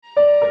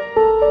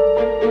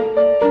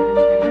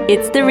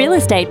It's the Real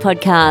Estate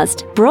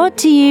Podcast, brought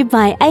to you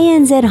by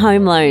ANZ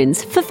Home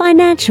Loans for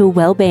financial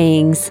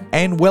well-beings.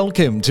 And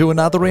welcome to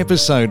another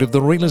episode of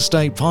the Real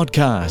Estate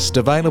Podcast,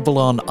 available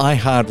on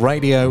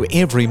iHeartRadio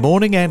every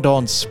morning and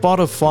on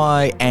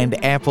Spotify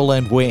and Apple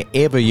and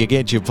wherever you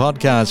get your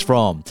podcasts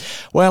from.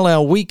 Well,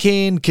 our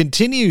weekend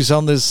continues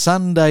on this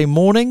Sunday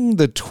morning,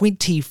 the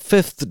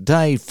 25th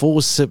day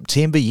for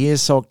September.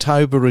 Yes,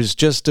 October is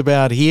just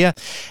about here.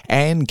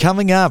 And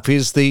coming up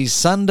is the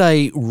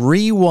Sunday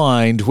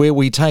Rewind, where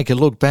we take a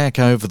look back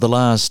over the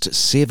last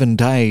 7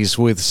 days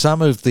with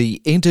some of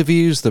the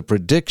interviews, the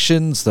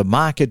predictions, the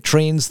market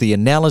trends, the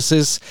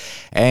analysis.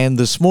 And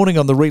this morning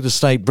on the Real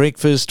Estate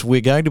Breakfast, we're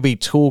going to be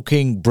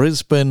talking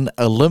Brisbane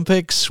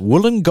Olympics,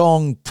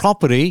 Wollongong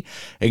property,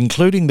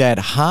 including that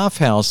half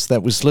house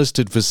that was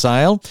listed for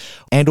sale,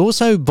 and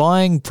also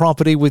buying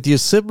property with your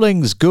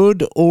siblings,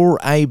 good or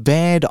a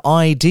bad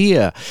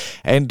idea.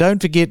 And don't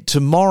forget,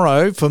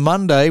 tomorrow for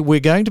Monday, we're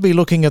going to be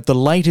looking at the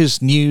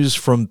latest news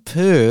from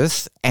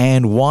Perth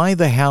and why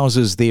the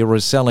houses there are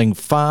selling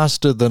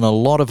faster than a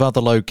lot of other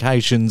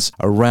locations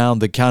around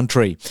the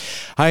country.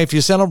 Hey, if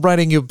you're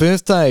celebrating your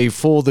birthday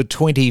for the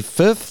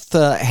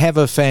 25th, have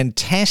a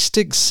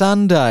fantastic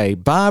Sunday.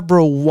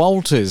 Barbara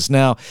Walters.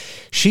 Now,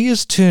 she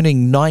is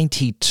turning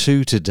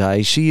 92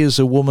 today. She is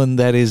a woman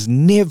that has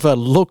never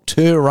looked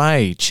her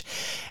age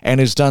and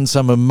has done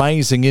some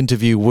amazing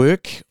interview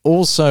work.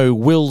 Also,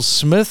 Will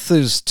Smith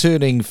is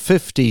turning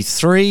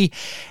 53.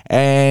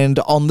 And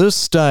on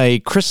this day,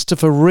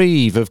 Christopher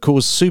Reeve, of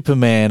course,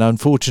 Superman,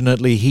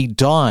 unfortunately, he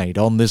died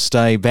on this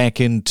day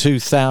back in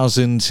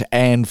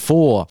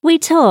 2004. We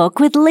talk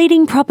with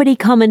leading property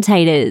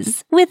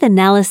commentators with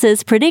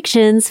analysis,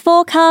 predictions,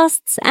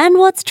 forecasts, and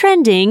what's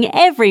trending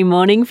every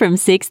morning from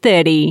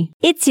 6:30.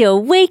 It's your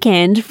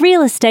weekend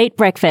real estate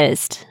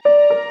breakfast.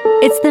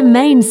 It's the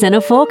Main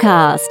Centre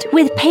Forecast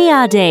with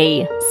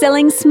PRD,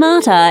 selling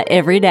smarter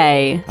every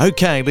day.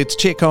 Okay, let's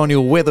check on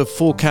your weather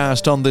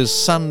forecast on this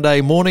Sunday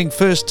morning.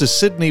 First to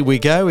Sydney we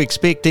go,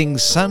 expecting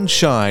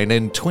sunshine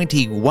and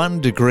 21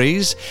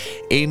 degrees.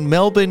 In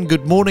Melbourne,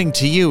 good morning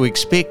to you,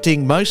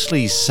 expecting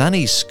mostly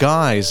sunny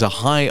skies, a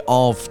high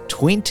of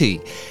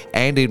 20.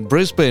 And in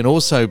Brisbane,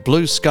 also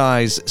blue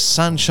skies,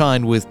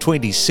 sunshine with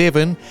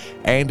 27.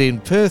 And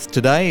in Perth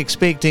today,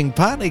 expecting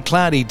partly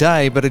cloudy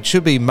day, but it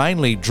should be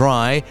mainly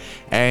dry,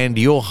 and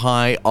your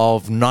high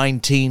of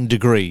 19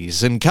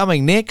 degrees. And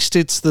coming next,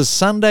 it's the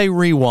Sunday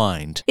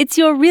Rewind. It's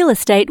your real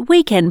estate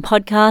weekend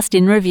podcast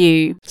in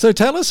review. So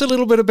tell us a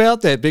little bit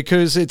about that,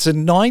 because it's a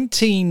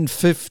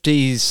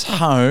 1950s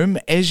home.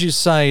 As you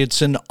say,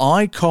 it's an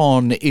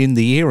icon in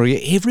the area.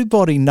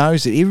 Everybody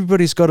knows it.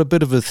 Everybody's got a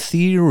bit of a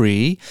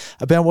theory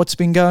about what's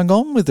been going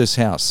on with this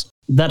house.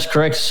 That's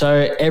correct.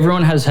 So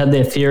everyone has had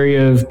their theory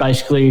of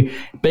basically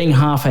being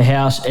half a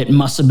house, it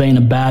must have been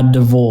a bad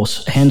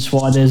divorce. Hence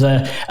why there's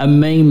a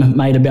meme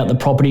made about the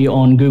property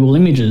on Google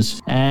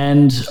Images.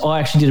 And I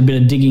actually did a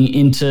bit of digging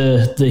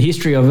into the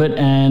history of it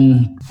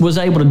and was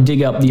able to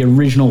dig up the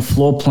original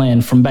floor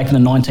plan from back in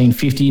the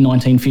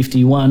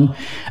 1951.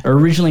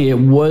 Originally, it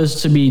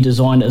was to be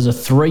designed as a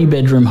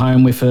 3-bedroom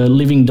home with a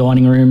living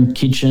dining room,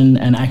 kitchen,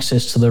 and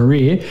access to the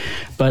rear.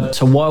 But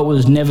to why it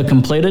was never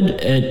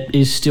completed, it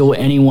is still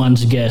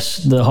anyone's guess.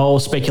 The whole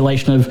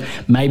speculation of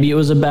maybe it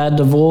was a bad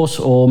divorce,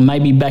 or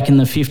maybe back in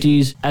the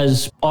 50s,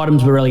 as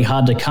items were really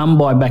hard to come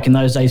by back in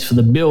those days for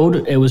the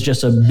build, it was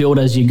just a build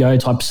as you go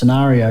type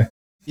scenario.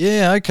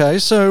 Yeah, okay.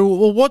 So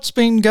what's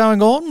been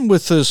going on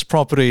with this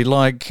property?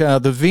 Like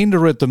the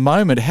vendor at the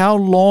moment, how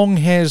long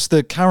has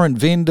the current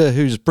vendor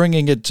who's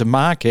bringing it to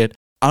market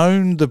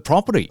owned the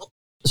property?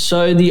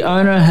 So the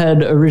owner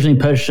had originally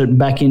purchased it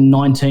back in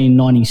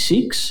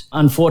 1996.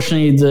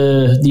 Unfortunately,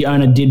 the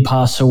owner did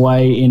pass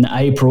away in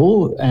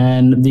April,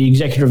 and the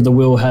executor of the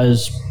will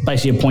has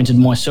basically appointed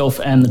myself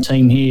and the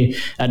team here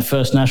at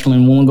First National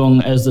in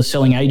Wollongong as the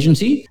selling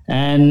agency.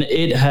 And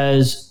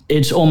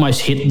it's almost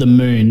hit the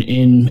moon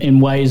in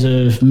ways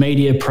of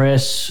media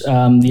press,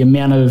 the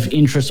amount of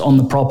interest on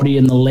the property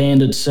and the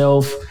land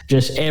itself.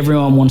 Just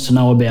everyone wants to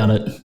know about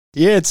it.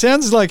 Yeah, it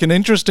sounds like an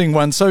interesting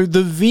one. So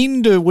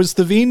was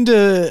the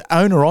vendor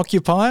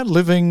owner-occupier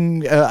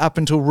living up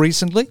until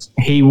recently?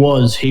 He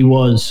was.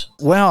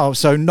 Wow,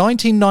 so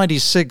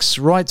 1996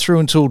 right through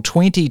until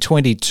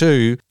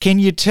 2022. Can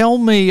you tell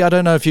me, I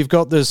don't know if you've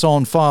got this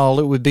on file,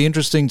 it would be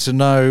interesting to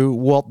know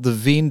what the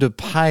vendor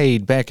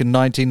paid back in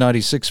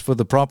 1996 for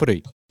the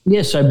property.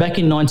 Yeah, so back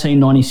in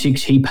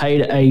 1996, he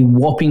paid a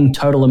whopping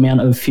total amount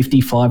of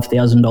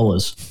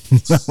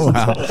 $55,000.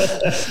 Wow.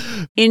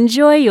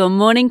 Enjoy your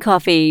morning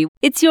coffee.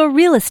 It's your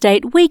real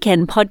estate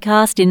weekend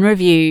podcast in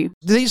review.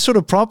 These sort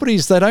of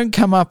properties, they don't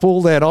come up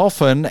all that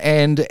often.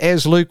 And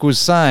as Luke was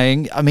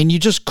saying, I mean, you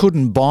just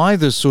couldn't buy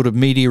this sort of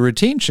media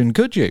attention,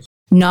 could you?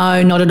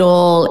 No, not at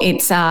all.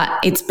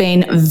 It's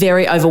been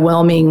very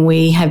overwhelming.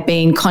 We have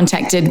been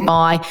contacted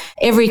by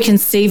every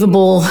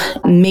conceivable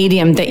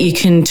medium that you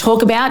can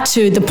talk about,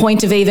 to the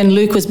point of even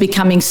Luke was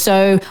becoming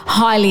so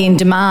highly in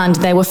demand,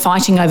 they were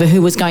fighting over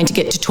who was going to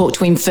get to talk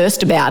to him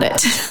first about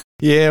it.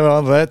 Yeah,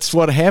 well, that's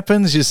what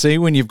happens, you see,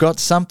 when you've got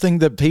something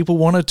that people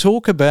want to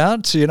talk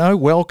about.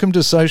 Welcome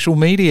to social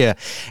media.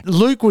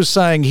 Luke was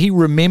saying he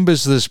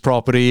remembers this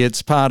property.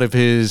 It's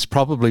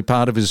probably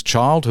part of his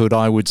childhood,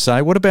 I would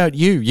say. What about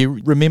you?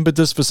 You remembered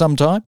this for some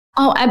time?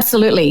 Oh,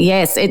 absolutely.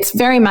 Yes. It's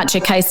very much a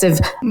case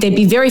of there'd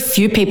be very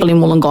few people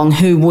in Wollongong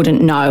who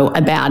wouldn't know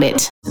about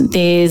it.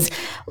 There's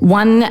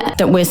one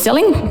that we're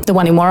selling, the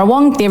one in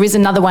Warrawong. There is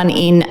another one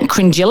in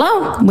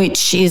Cringilla,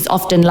 which is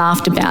often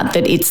laughed about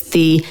that it's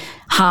the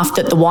half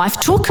that the wife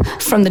took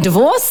from the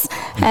divorce.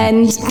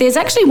 And there's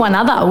actually one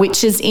other,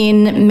 which is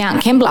in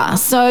Mount Kembla.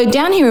 So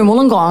down here in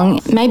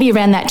Wollongong, maybe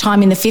around that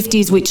time in the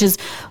 50s, which is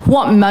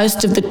what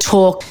most of the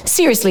talk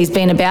seriously has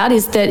been about,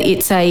 is that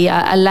it's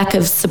a lack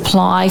of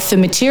supply for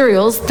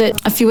materials,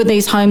 that a few of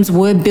these homes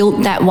were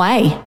built that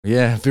way.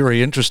 Yeah,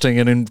 very interesting.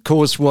 And of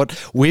course,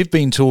 what we've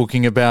been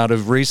talking about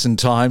of recent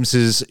times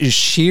is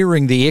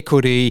sharing the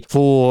equity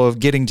for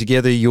getting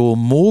together your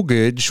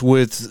mortgage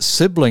with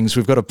siblings.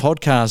 We've got a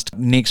podcast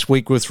next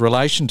week with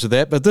relation to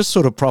that, but this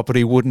sort of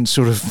property wouldn't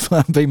sort of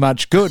be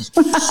much good.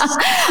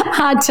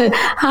 Hard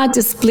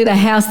to split a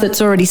house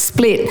that's already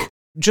split.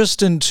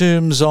 Just in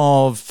terms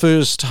of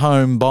first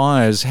home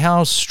buyers,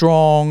 how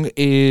strong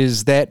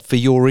is that for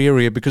your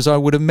area? Because I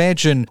would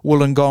imagine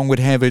Wollongong would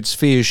have its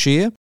fair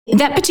share.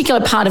 That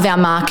particular part of our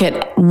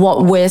market,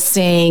 what we're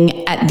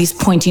seeing at this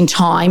point in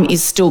time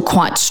is still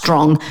quite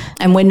strong.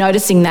 And we're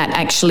noticing that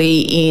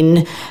actually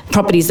in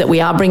properties that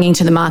we are bringing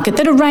to the market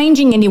that are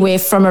ranging anywhere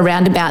from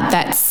around about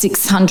that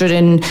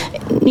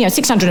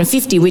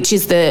 650, which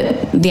is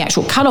the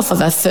actual cutoff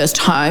of a first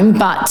home,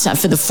 but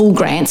for the full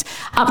grants,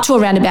 up to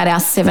around about our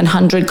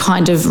 700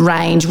 kind of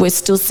range. We're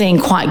still seeing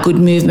quite good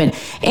movement.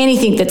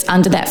 Anything that's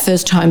under that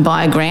first home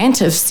buyer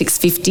grant of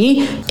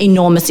 650,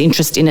 enormous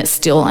interest in it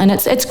still. And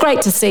it's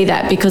great to see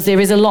that, because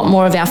there is a lot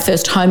more of our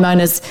first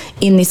homeowners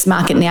in this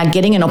market now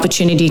getting an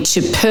opportunity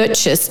to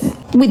purchase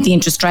with the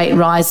interest rate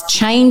rise,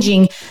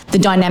 changing the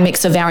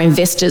dynamics of our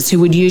investors, who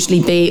would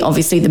usually be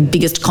obviously the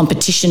biggest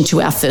competition to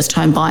our first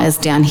home buyers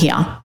down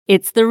here.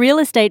 It's the Real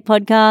Estate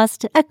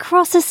Podcast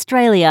across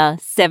Australia,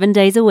 7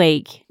 days a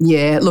week.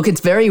 Yeah, look,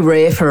 it's very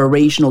rare for a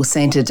regional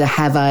centre to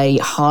have a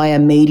higher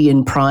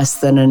median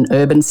price than an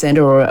urban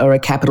centre or a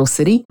capital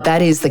city.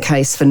 That is the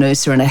case for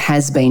Noosa, and it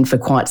has been for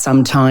quite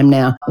some time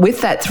now.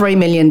 With that $3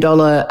 million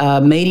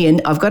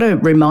median, I've got to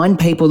remind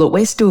people that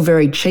we're still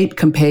very cheap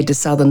compared to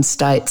southern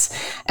states,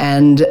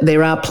 and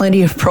there are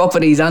plenty of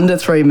properties under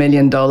 $3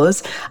 million,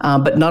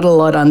 but not a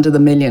lot under the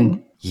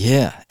million.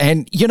 Yeah.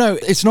 And,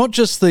 it's not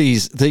just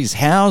these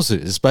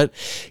houses, but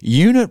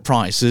unit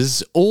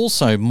prices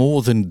also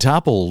more than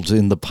doubled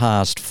in the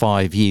past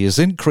 5 years,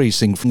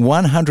 increasing from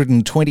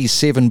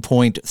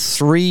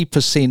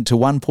 127.3% to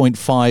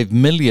 1.5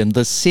 million,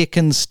 the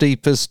second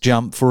steepest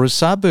jump for a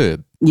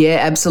suburb. Yeah,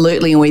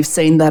 absolutely. And we've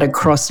seen that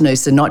across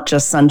Noosa, not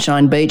just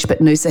Sunshine Beach, but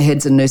Noosa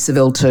Heads and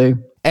Noosaville too.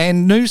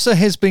 And Noosa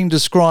has been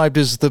described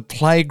as the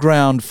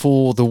playground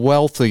for the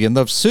wealthy, and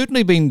they've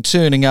certainly been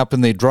turning up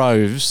in their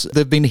droves.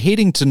 They've been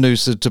heading to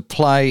Noosa to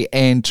play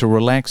and to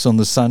relax on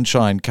the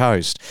Sunshine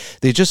Coast.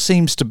 There just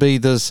seems to be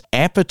this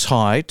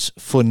appetite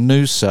for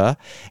Noosa,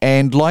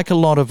 and like a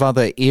lot of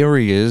other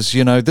areas,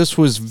 this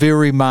was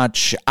very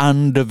much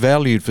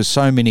undervalued for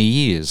so many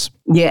years.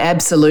 Yeah,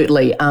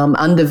 absolutely.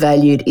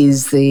 Undervalued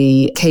is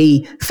the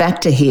key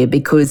factor here,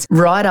 because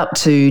right up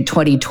to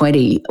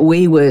 2020,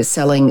 we were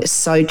selling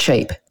so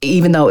cheap,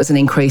 even though it was an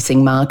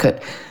increasing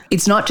market.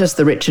 It's not just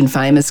the rich and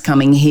famous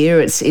coming here.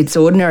 It's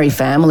ordinary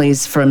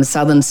families from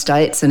southern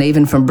states and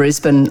even from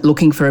Brisbane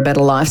looking for a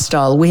better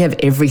lifestyle. We have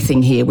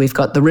everything here. We've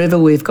got the river,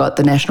 we've got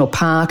the national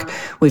park,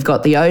 we've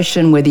got the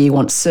ocean, whether you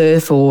want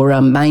surf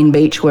or main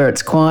beach where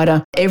it's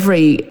quieter.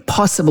 Every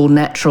possible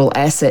natural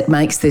asset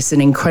makes this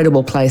an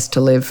incredible place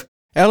to live.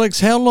 Alex,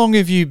 how long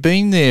have you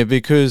been there?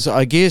 Because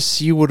I guess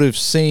you would have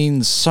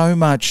seen so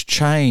much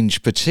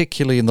change,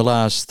 particularly in the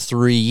last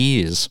 3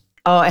 years.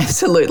 Oh,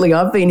 absolutely.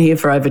 I've been here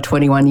for over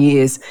 21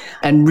 years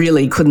and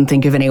really couldn't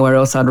think of anywhere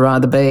else I'd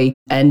rather be.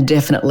 And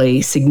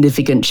definitely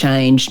significant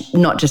change,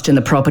 not just in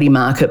the property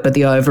market, but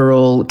the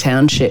overall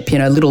township.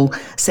 Little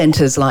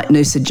centres like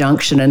Noosa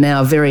Junction are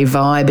now very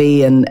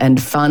vibey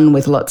and fun,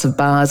 with lots of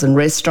bars and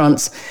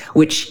restaurants,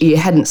 which you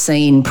hadn't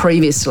seen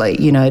previously,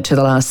 to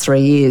the last 3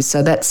 years.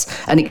 So that's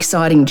an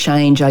exciting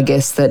change, I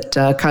guess, that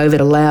COVID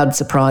allowed,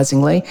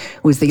 surprisingly,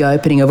 was the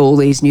opening of all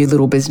these new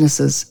little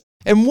businesses.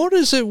 And what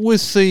is it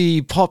with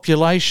the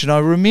population? I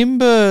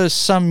remember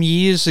some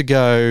years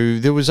ago,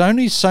 there was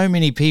only so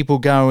many people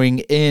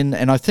going in,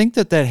 and I think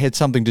that had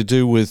something to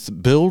do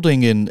with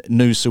building in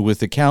Noosa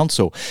with the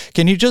council.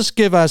 Can you just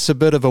give us a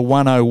bit of a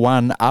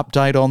 101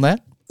 update on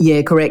that?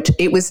 Yeah, correct.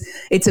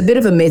 It's a bit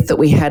of a myth that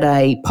we had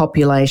a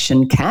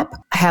population cap.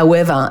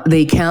 However,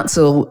 the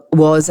council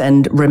was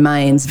and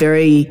remains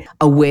very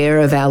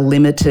aware of our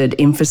limited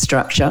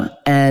infrastructure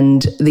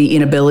and the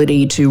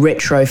inability to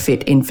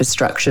retrofit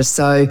infrastructure.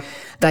 So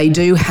They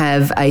do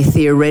have a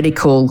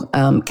theoretical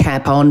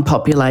cap on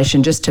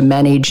population just to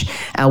manage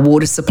our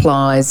water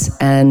supplies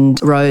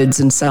and roads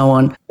and so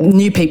on.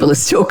 New people are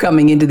still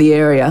coming into the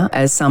area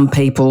as some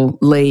people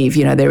leave.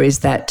 You know, there is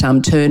that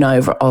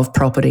turnover of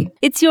property.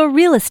 It's your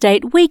Real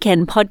Estate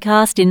Weekend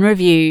podcast in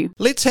review.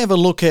 Let's have a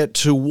look at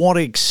to what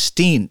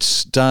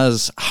extent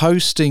does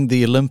hosting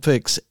the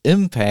Olympics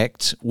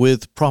impact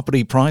with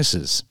property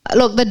prices?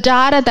 Look, the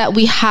data that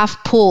we have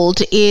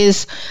pulled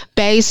is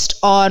based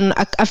on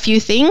a few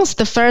things.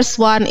 The first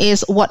one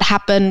is what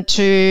happened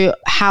to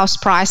house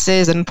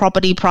prices and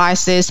property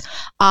prices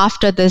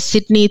after the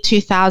Sydney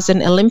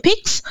 2000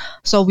 Olympics.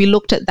 So we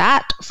looked at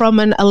that from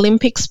an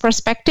Olympics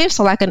perspective,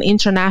 so like an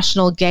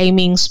international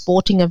gaming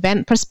sporting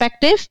event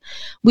perspective.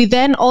 We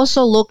then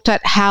also looked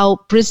at how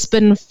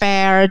Brisbane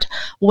fared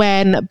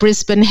when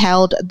Brisbane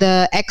held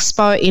the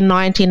Expo in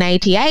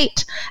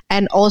 1988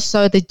 and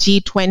also the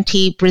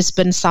G20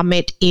 Brisbane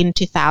Summit in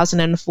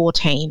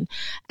 2014.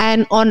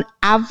 And on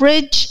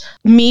average,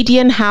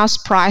 median house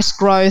price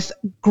growth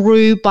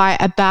grew by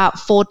about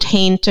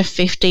 14 to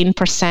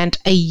 15%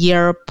 a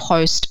year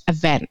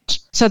post-event.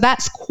 So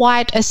that's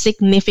quite a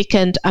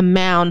significant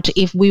amount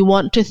if we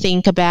want to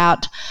think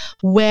about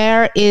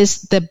where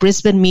is the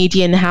Brisbane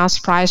median house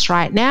price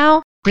right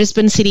now.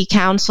 Brisbane City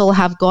Council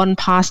have gone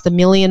past the $1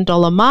 million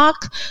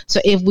mark. So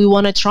if we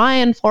want to try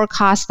and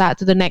forecast that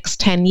to the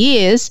next 10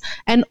 years,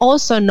 and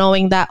also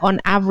knowing that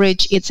on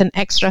average it's an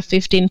extra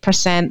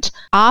 15%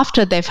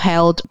 after they've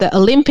held the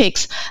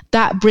Olympics,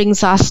 that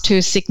brings us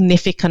to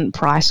significant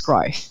price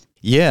growth.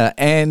 Yeah,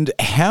 and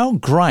how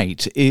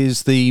great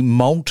is the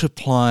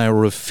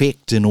multiplier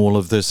effect in all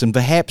of this? And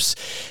perhaps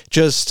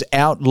just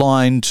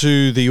outline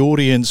to the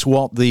audience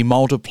what the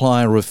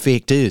multiplier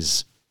effect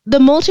is. The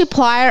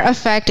multiplier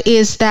effect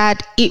is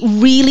that it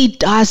really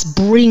does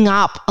bring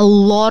up a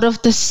lot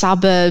of the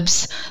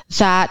suburbs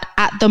that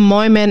at the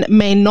moment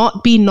may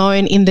not be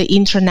known in the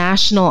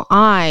international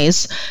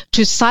eyes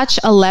to such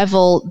a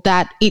level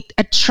that it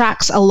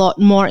attracts a lot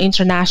more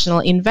international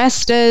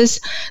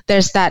investors.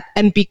 There's that,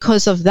 and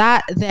because of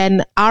that,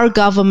 then our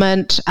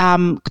government,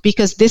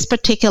 because this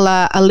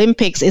particular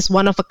Olympics is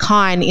one of a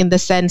kind in the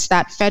sense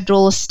that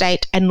federal,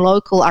 state, and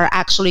local are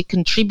actually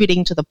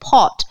contributing to the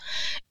pot,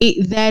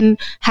 it then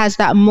has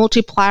that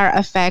multiplier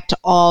effect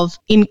of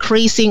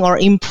increasing or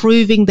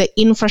improving the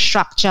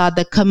infrastructure,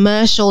 the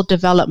commercial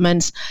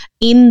developments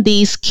in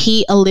these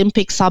key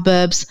Olympic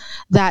suburbs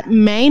that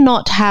may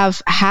not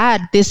have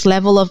had this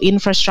level of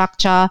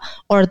infrastructure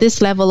or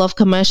this level of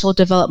commercial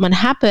development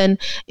happen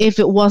if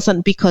it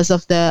wasn't because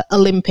of the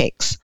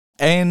Olympics.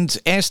 And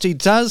Asti,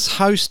 does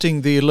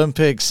hosting the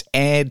Olympics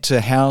add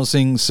to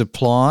housing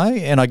supply?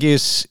 And I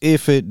guess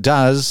if it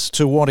does,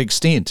 to what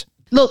extent?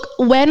 Look,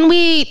 when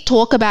we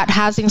talk about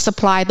housing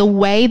supply, the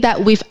way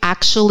that we've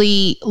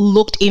actually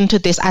looked into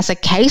this as a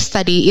case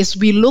study is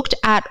we looked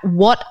at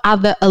what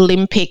other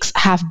Olympics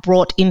have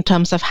brought in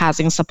terms of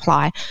housing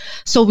supply.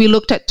 So we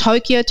looked at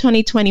Tokyo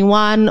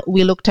 2021,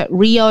 we looked at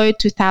Rio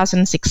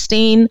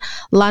 2016,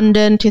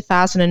 London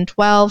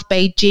 2012,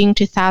 Beijing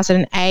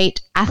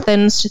 2008,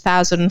 Athens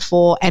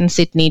 2004, and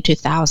Sydney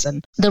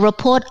 2000. The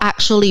report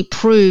actually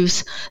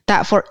proves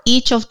that for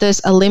each of those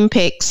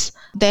Olympics,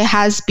 there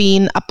has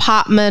been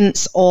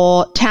apartments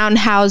or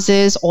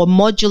townhouses or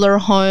modular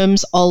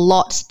homes or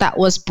lots that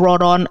was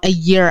brought on a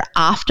year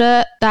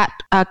after that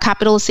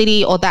capital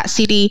city or that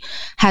city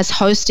has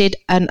hosted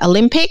an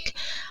Olympic.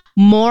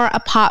 More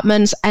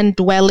apartments and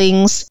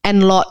dwellings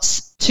and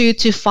lots 2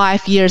 to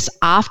 5 years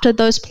after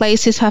those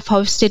places have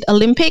hosted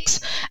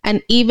Olympics.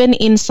 And even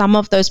in some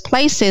of those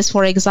places,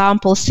 for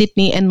example,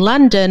 Sydney and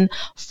London,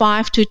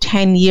 5 to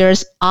 10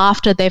 years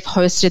after they've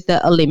hosted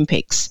the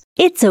Olympics.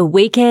 It's a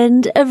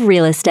weekend of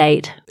real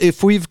estate.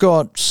 If we've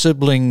got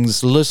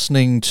siblings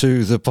listening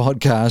to the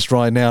podcast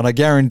right now, and I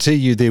guarantee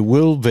you there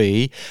will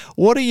be,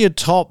 what are your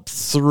top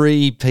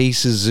 3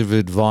 pieces of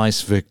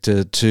advice,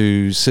 Victor,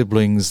 to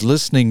siblings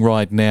listening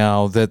right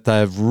now that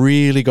they've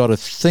really got to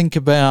think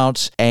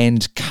about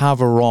and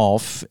cover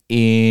off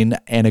in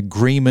an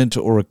agreement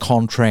or a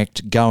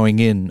contract going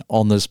in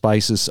on this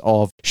basis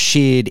of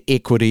shared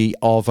equity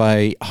of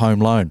a home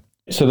loan?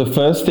 So the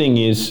first thing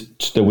is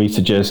that we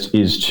suggest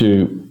is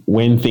to,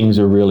 when things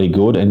are really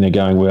good and they're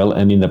going well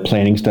and in the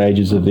planning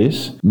stages of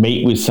this,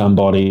 meet with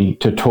somebody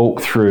to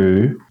talk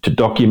through, to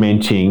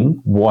documenting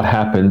what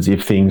happens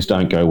if things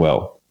don't go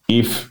well.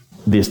 If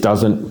this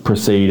doesn't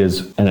proceed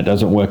and it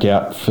doesn't work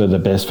out for the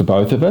best for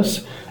both of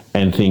us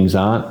and things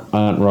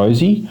aren't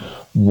rosy,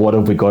 what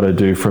have we got to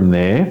do from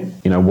there?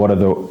 You know, what are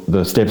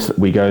the steps that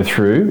we go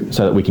through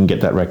so that we can get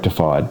that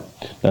rectified?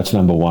 That's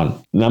number one.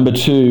 Number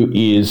 2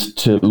 is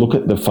to look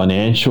at the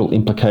financial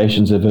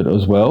implications of it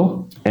as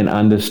well and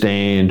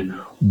understand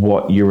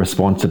what your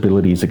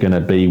responsibilities are going to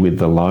be with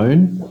the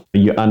loan.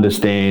 You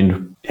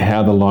understand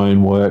how the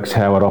loan works,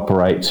 how it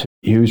operates,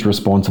 who's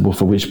responsible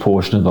for which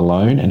portion of the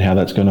loan and how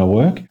that's going to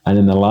work. And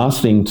then the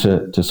last thing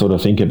to sort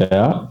of think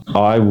about,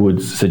 I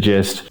would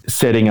suggest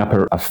setting up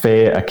a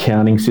fair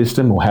accounting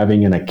system or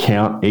having an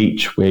account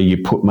each where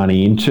you put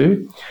money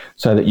into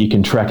so that you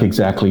can track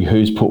exactly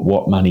who's put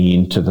what money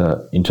into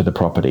the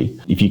property.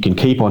 If you can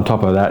keep on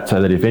top of that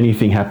so that if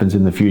anything happens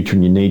in the future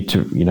and you need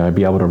to,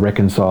 be able to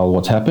reconcile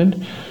what's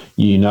happened,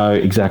 you know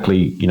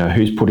exactly,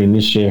 who's put in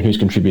this share, who's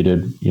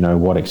contributed,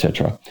 what,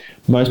 etc.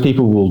 Most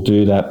people will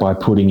do that by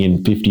putting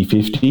in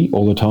 50-50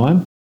 all the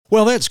time.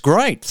 Well, that's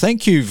great.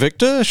 Thank you,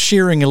 Victor,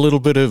 sharing a little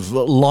bit of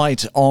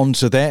light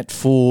onto that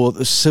for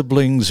the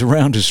siblings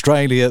around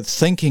Australia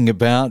thinking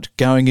about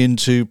going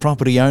into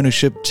property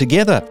ownership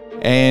together.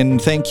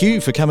 And thank you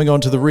for coming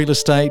on to the Real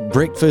Estate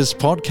Breakfast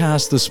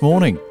podcast this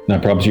morning. No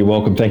problems. You're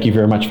welcome. Thank you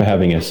very much for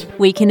having us.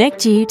 We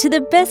connect you to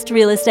the best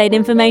real estate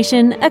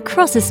information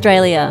across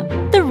Australia.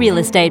 The Real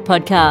Estate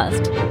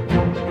Podcast.